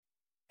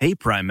Hey,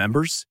 Prime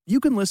members, you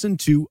can listen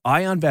to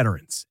Eye on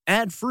Veterans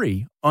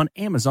ad-free on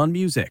Amazon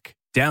Music.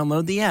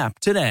 Download the app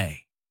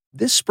today.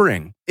 This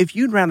spring, if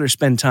you'd rather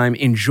spend time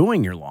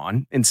enjoying your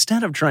lawn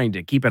instead of trying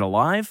to keep it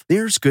alive,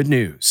 there's good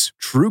news.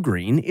 True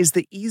Green is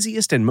the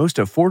easiest and most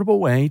affordable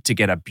way to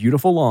get a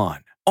beautiful lawn.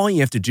 All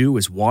you have to do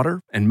is water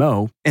and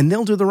mow, and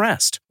they'll do the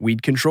rest.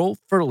 Weed control,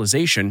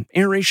 fertilization,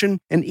 aeration,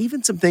 and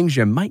even some things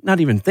you might not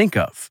even think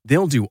of.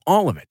 They'll do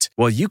all of it,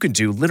 while you can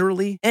do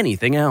literally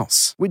anything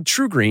else. With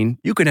True Green,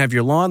 you can have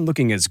your lawn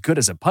looking as good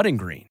as a putting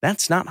green.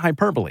 That's not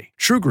hyperbole.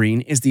 True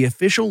Green is the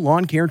official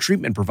lawn care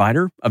treatment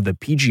provider of the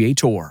PGA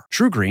Tour.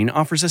 True Green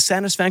offers a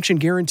satisfaction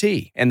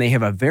guarantee, and they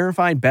have a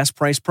verified best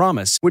price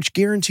promise, which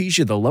guarantees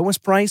you the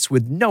lowest price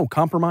with no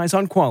compromise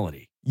on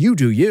quality. You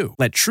do you.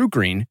 Let True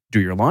Green do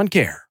your lawn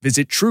care.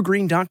 Visit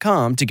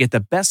truegreen.com to get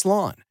the best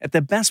lawn at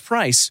the best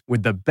price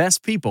with the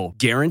best people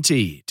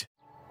guaranteed.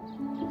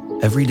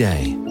 Every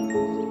day,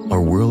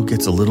 our world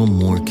gets a little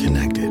more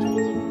connected,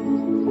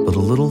 but a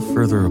little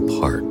further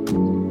apart.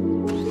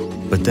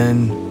 But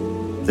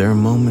then, there are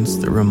moments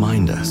that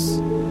remind us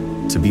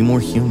to be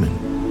more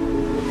human.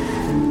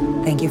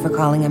 Thank you for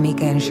calling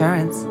Amica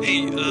Insurance.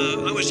 Hey,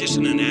 I was just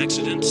in an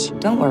accident.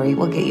 Don't worry,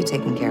 we'll get you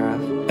taken care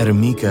of. At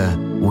Amica,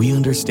 we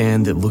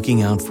understand that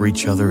looking out for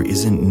each other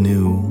isn't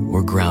new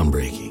or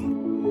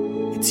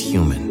groundbreaking. It's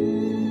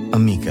human.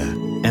 Amica,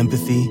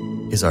 empathy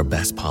is our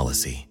best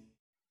policy.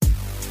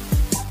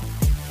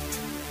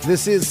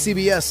 This is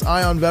CBS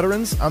Eye on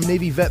Veterans. I'm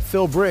Navy vet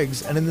Phil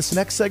Briggs, and in this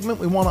next segment,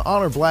 we want to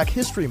honor Black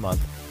History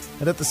Month.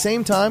 And at the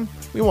same time,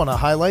 we want to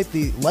highlight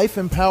the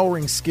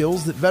life-empowering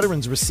skills that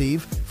veterans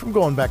receive from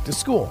going back to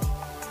school.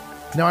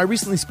 Now, I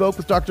recently spoke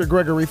with Dr.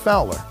 Gregory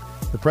Fowler,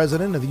 the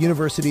president of the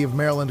University of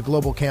Maryland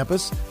Global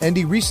Campus, and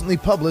he recently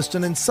published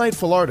an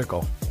insightful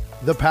article,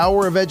 The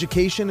Power of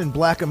Education in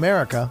Black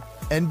America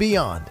and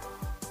Beyond.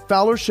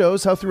 Fowler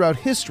shows how throughout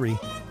history,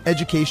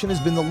 education has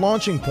been the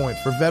launching point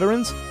for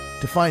veterans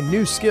to find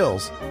new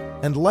skills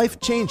and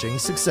life-changing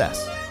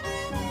success.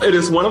 It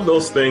is one of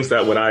those things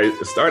that when I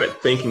started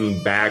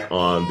thinking back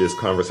on this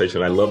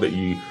conversation, I love that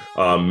you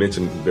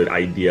mentioned the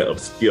idea of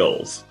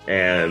skills.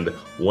 And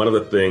one of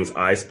the things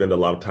I spend a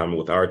lot of time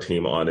with our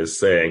team on is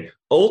saying,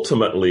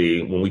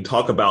 ultimately, when we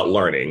talk about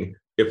learning,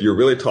 if you're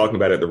really talking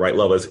about it at the right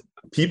level, is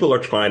people are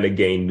trying to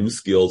gain new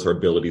skills or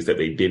abilities that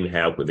they didn't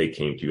have when they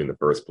came to you in the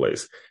first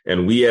place.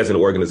 And we as an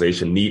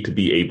organization need to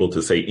be able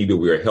to say either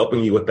we're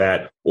helping you with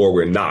that or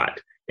we're not.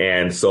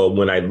 And so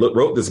when I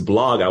wrote this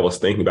blog, I was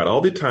thinking about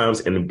all the times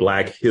in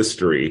Black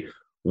history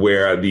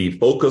where the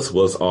focus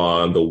was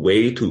on the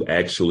way to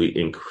actually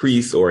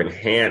increase or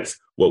enhance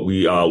what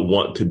we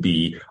want to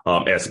be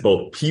as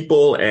both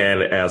people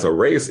and as a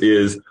race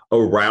is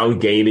around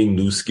gaining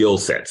new skill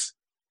sets.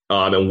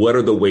 And what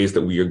are the ways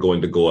that we are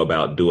going to go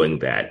about doing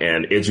that?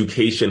 And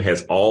education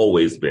has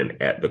always been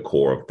at the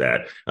core of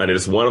that. And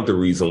it's one of the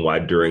reasons why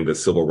during the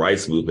civil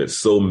rights movement,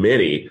 so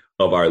many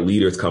of our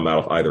leaders come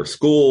out of either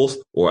schools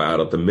or out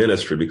of the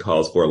ministry,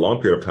 because for a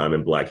long period of time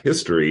in Black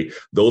history,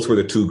 those were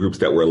the two groups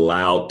that were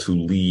allowed to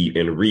lead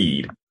and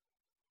read.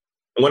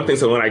 One of the things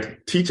that when I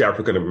teach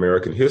African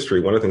American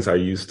history, one of the things I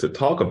used to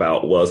talk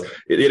about was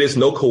it is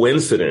no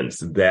coincidence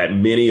that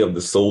many of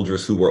the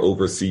soldiers who were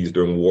overseas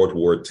during World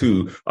War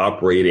II,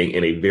 operating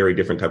in a very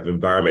different type of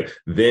environment,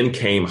 then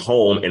came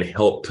home and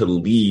helped to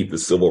lead the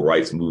civil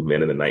rights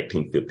movement in the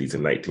 1950s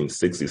and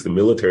 1960s. The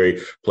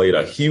military played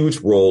a huge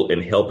role in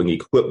helping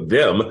equip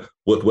them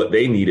with what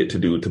they needed to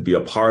do to be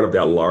a part of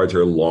that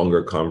larger,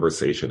 longer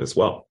conversation as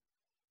well.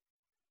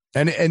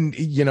 And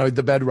you know,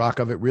 the bedrock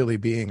of it really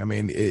being, I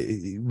mean,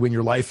 when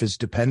your life is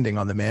depending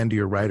on the man to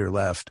your right or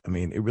left, I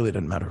mean, it really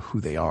doesn't matter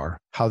who they are,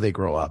 how they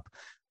grow up.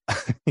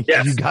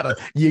 Yes. you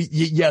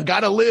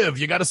gotta live,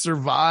 you gotta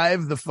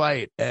survive the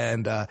fight.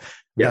 And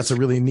that's a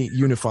really neat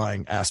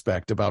unifying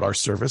aspect about our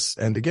service.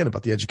 And again,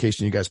 about the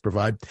education you guys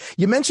provide.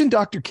 You mentioned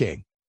Dr.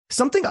 King.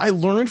 Something I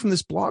learned from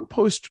this blog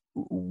post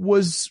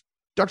was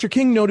Dr.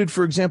 King noted,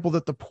 for example,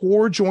 that the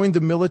poor joined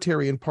the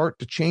military in part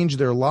to change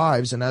their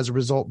lives and as a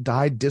result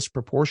died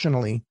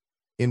disproportionately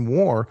in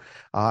war.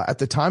 At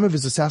the time of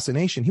his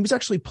assassination, he was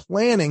actually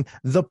planning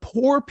the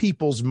Poor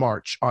People's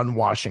March on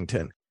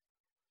Washington.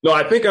 No,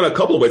 I think in a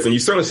couple of ways, and you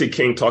certainly see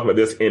King talking about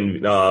this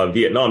in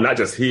Vietnam, not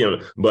just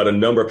him, but a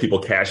number of people,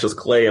 Cassius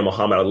Clay and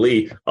Muhammad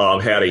Ali,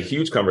 had a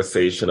huge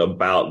conversation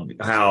about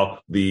how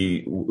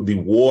the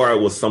war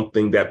was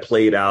something that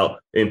played out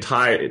and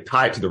tied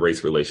to the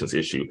race relations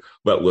issue.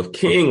 But with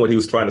King, what he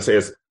was trying to say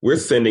is we're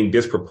sending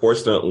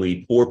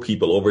disproportionately poor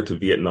people over to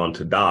Vietnam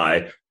to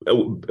die,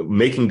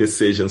 making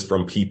decisions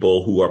from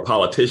people who are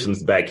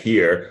politicians back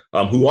here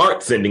who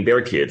aren't sending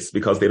their kids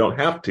because they don't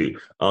have to.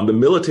 The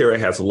military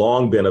has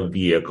long been a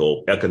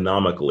vehicle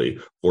economically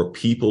for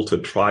people to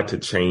try to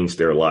change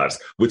their lives,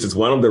 which is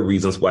one of the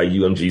reasons why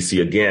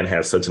UMGC, again,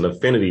 has such an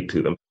affinity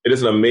to them. It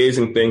is an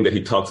amazing thing that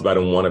he talks about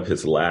in one of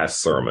his last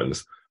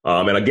sermons,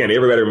 And again,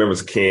 everybody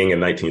remembers King in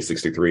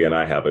 1963 and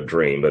I Have a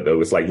Dream. But it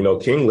was like,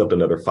 King lived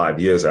another 5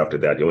 years after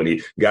that. When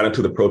he got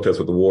into the protests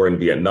with the war in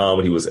Vietnam,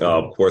 when he was,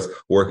 of course,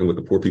 working with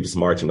the Poor People's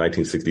March in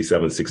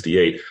 1967,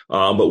 68.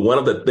 But one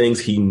of the things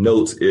he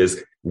notes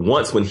is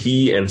once when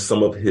he and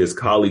some of his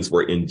colleagues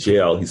were in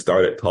jail, he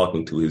started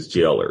talking to his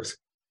jailers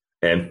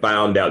and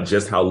found out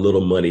just how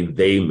little money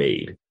they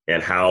made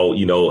and how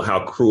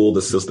cruel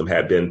the system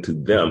had been to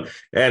them.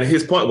 And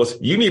his point was,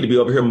 you need to be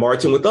over here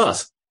marching with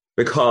us,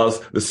 because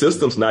the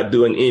system's not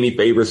doing any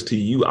favors to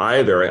you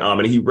either.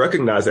 And he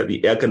recognized that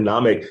the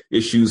economic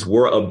issues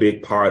were a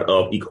big part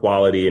of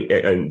equality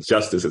and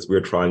justice as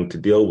we're trying to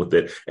deal with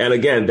it. And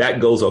again,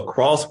 that goes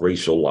across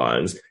racial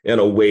lines in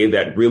a way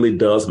that really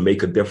does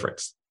make a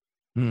difference.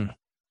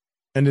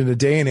 And in a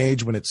day and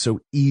age when it's so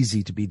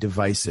easy to be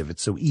divisive,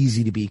 it's so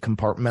easy to be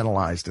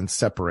compartmentalized and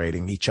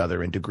separating each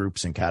other into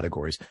groups and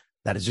categories.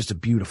 That is just a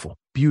beautiful,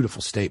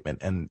 beautiful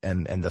statement and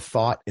the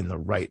thought in the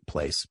right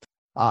place.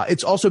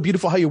 It's also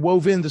beautiful how you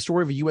wove in the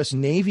story of a U.S.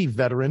 Navy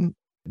veteran.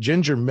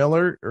 Ginger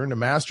Miller earned a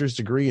master's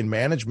degree in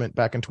management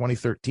back in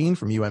 2013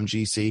 from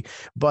UMGC.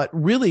 But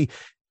really,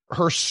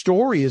 her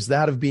story is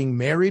that of being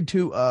married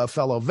to a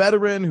fellow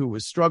veteran who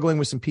was struggling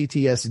with some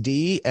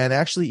PTSD and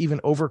actually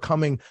even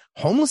overcoming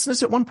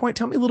homelessness at one point.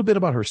 Tell me a little bit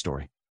about her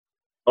story.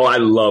 Oh, I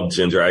love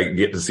Ginger. I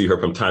get to see her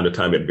from time to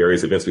time at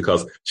various events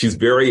because she's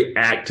very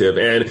active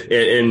and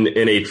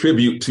in a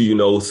tribute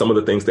to, some of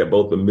the things that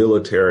both the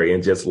military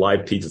and just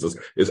life teaches us,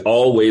 is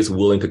always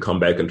willing to come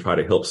back and try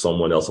to help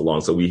someone else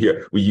along. So we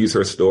use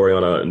her story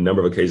on a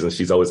number of occasions.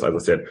 She's always, as I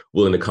said,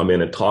 willing to come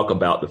in and talk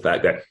about the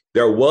fact that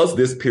there was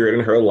this period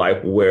in her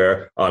life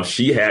where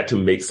she had to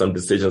make some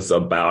decisions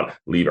about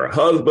leave her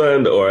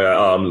husband or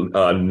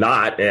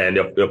not. And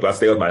if I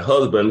stay with my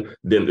husband,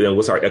 then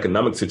what's our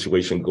economic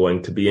situation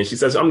going to be? And she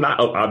says, I'm not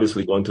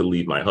obviously going to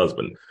leave my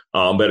husband.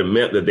 But it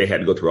meant that they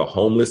had to go through a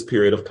homeless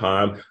period of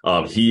time.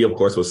 He, of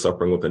course, was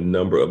suffering with a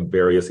number of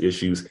various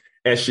issues.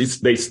 And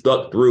they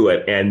stuck through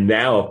it. And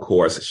now, of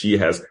course, she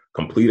has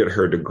completed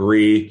her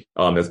degree,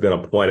 has been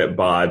appointed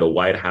by the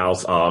White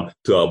House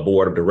to a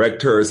board of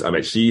directors. I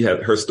mean,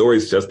 her story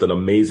is just an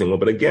amazing one.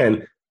 But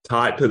again,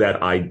 tied to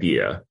that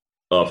idea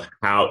of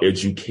how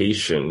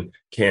education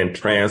can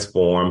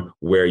transform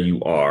where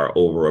you are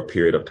over a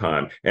period of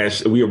time. And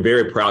we are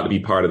very proud to be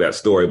part of that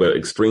story, but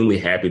extremely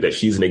happy that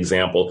she's an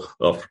example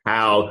of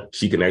how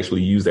she can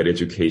actually use that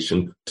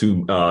education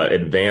to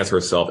advance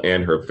herself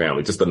and her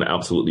family. Just an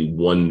absolutely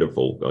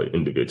wonderful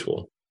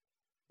individual.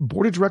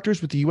 Board of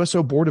directors with the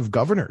USO Board of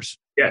Governors.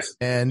 Yes.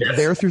 And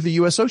there through the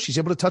USO, she's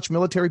able to touch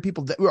military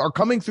people that are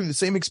coming through the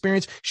same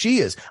experience she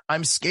is.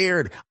 I'm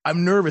scared.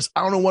 I'm nervous.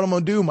 I don't know what I'm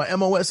going to do. My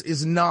MOS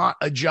is not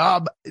a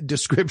job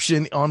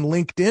description on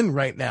LinkedIn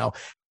right now.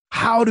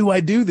 How do I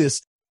do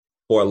this?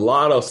 For a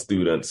lot of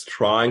students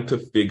trying to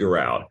figure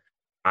out,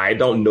 I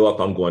don't know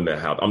if I'm going to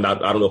have, I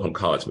don't know if I'm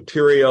college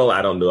material.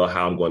 I don't know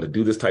how I'm going to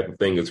do this type of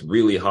thing. It's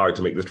really hard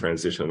to make this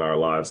transition in our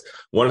lives.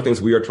 One of the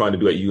things we are trying to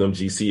do at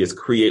UMGC is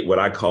create what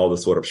I call the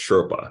sort of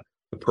Sherpa,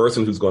 the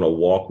person who's going to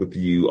walk with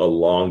you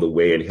along the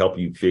way and help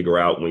you figure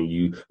out when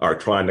you are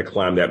trying to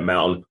climb that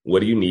mountain. What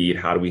do you need?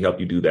 How do we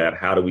help you do that?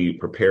 How do we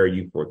prepare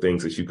you for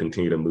things as you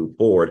continue to move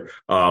forward?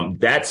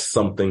 That's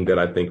something that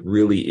I think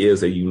really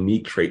is a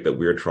unique trait that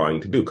we're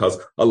trying to do, because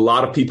a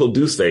lot of people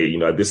do say,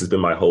 this has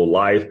been my whole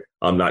life.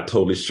 I'm not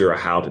totally sure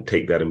how to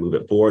take that and move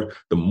it forward.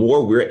 The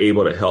more we're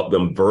able to help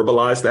them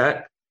verbalize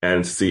that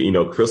and see,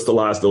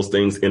 crystallize those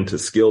things into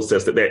skill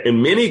sets that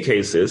in many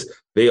cases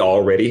they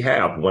already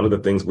have. One of the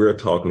things we're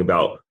talking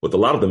about with a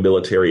lot of the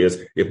military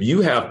is if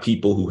you have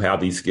people who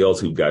have these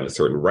skills, who've gotten a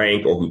certain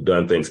rank or who've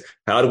done things,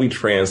 how do we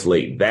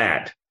translate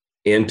that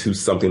into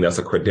something that's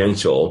a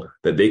credential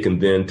that they can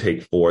then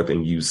take forth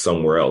and use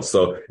somewhere else?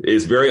 So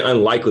it's very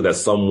unlikely that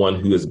someone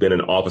who has been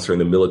an officer in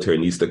the military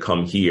needs to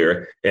come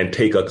here and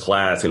take a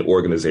class in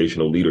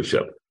organizational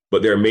leadership.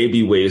 But there may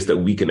be ways that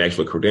we can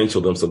actually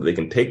credential them so that they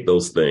can take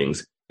those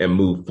things and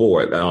move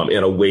forward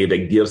in a way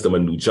that gives them a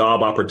new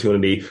job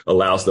opportunity,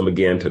 allows them,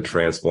 again, to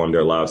transform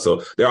their lives.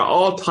 So there are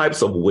all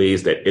types of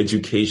ways that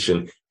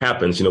education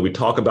happens. We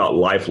talk about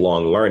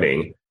lifelong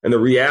learning. And the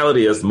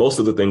reality is most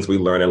of the things we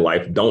learn in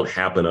life don't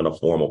happen in a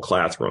formal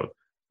classroom.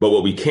 But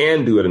what we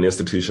can do at an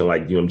institution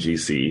like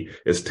UMGC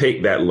is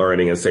take that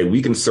learning and say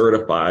we can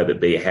certify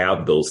that they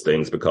have those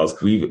things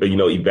because we've,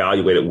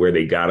 evaluated where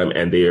they got them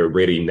and they are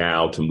ready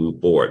now to move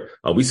forward.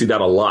 We see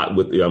that a lot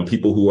with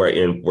people who are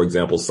in, for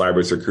example,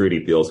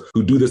 cybersecurity fields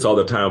who do this all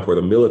the time for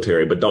the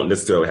military, but don't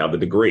necessarily have the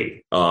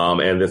degree.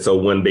 And then so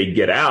when they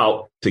get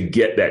out, to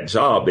get that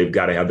job, they've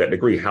got to have that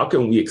degree. How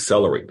can we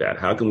accelerate that?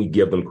 How can we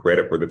give them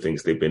credit for the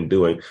things they've been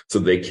doing so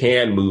they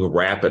can move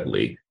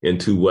rapidly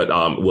into what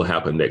will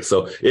happen next?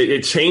 So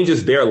it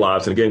changes their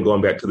lives. And again,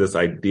 going back to this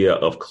idea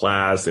of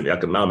class and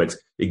economics,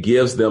 it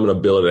gives them an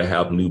ability to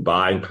have new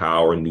buying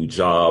power, new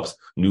jobs,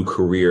 new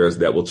careers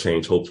that will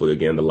change, hopefully,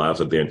 again, the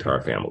lives of their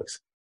entire families.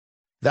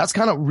 that's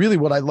kind of really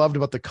what I loved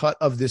about the cut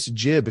of this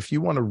jib. If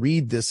you want to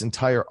read this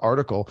entire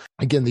article,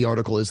 again, the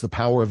article is The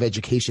Power of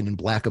Education in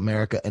Black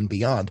America and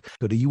Beyond.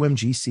 Go to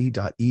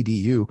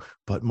umgc.edu.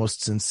 But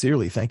most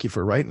sincerely, thank you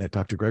for writing it,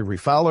 Dr. Gregory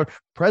Fowler,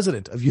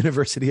 president of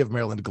University of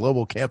Maryland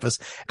Global Campus.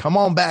 Come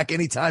on back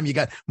anytime you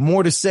got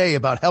more to say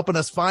about helping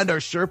us find our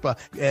Sherpa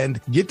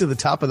and get to the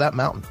top of that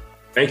mountain.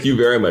 Thank you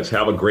very much.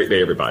 Have a great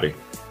day, everybody.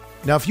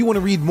 Now, if you want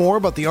to read more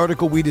about the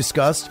article we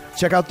discussed,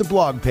 check out the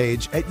blog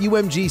page at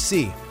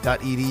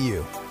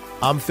umgc.edu.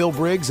 I'm Phil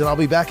Briggs, and I'll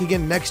be back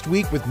again next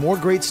week with more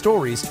great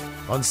stories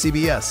on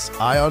CBS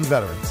Eye on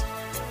Veterans.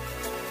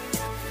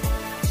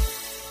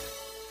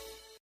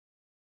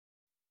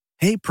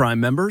 Hey, Prime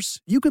members,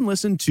 you can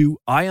listen to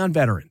Eye on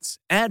Veterans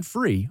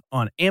ad-free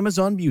on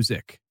Amazon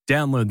Music.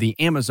 Download the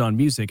Amazon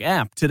Music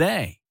app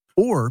today.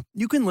 Or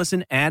you can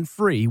listen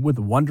ad-free with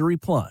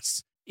Wondery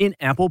Plus in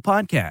Apple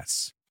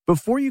Podcasts.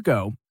 Before you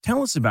go,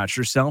 tell us about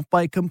yourself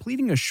by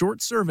completing a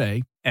short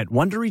survey at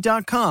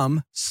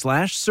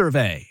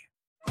Wondery.com/survey.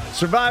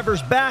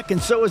 Survivor's back,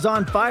 and so is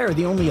On Fire,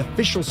 the only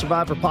official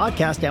Survivor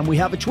podcast, and we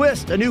have a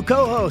twist, a new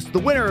co-host, the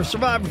winner of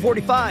Survivor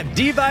 45,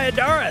 Diva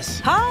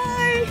Adaris.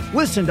 Hi!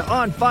 Listen to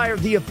On Fire,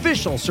 the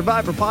official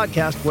Survivor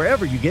podcast,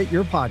 wherever you get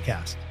your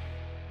podcast.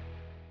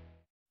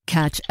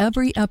 Catch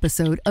every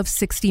episode of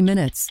 60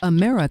 Minutes,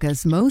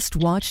 America's most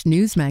watched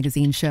news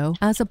magazine show,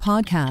 as a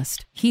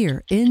podcast.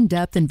 Hear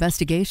in-depth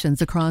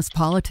investigations across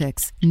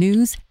politics,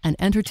 news, and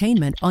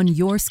entertainment on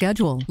your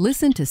schedule.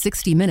 Listen to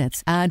 60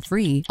 Minutes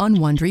ad-free on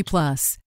Wondery Plus.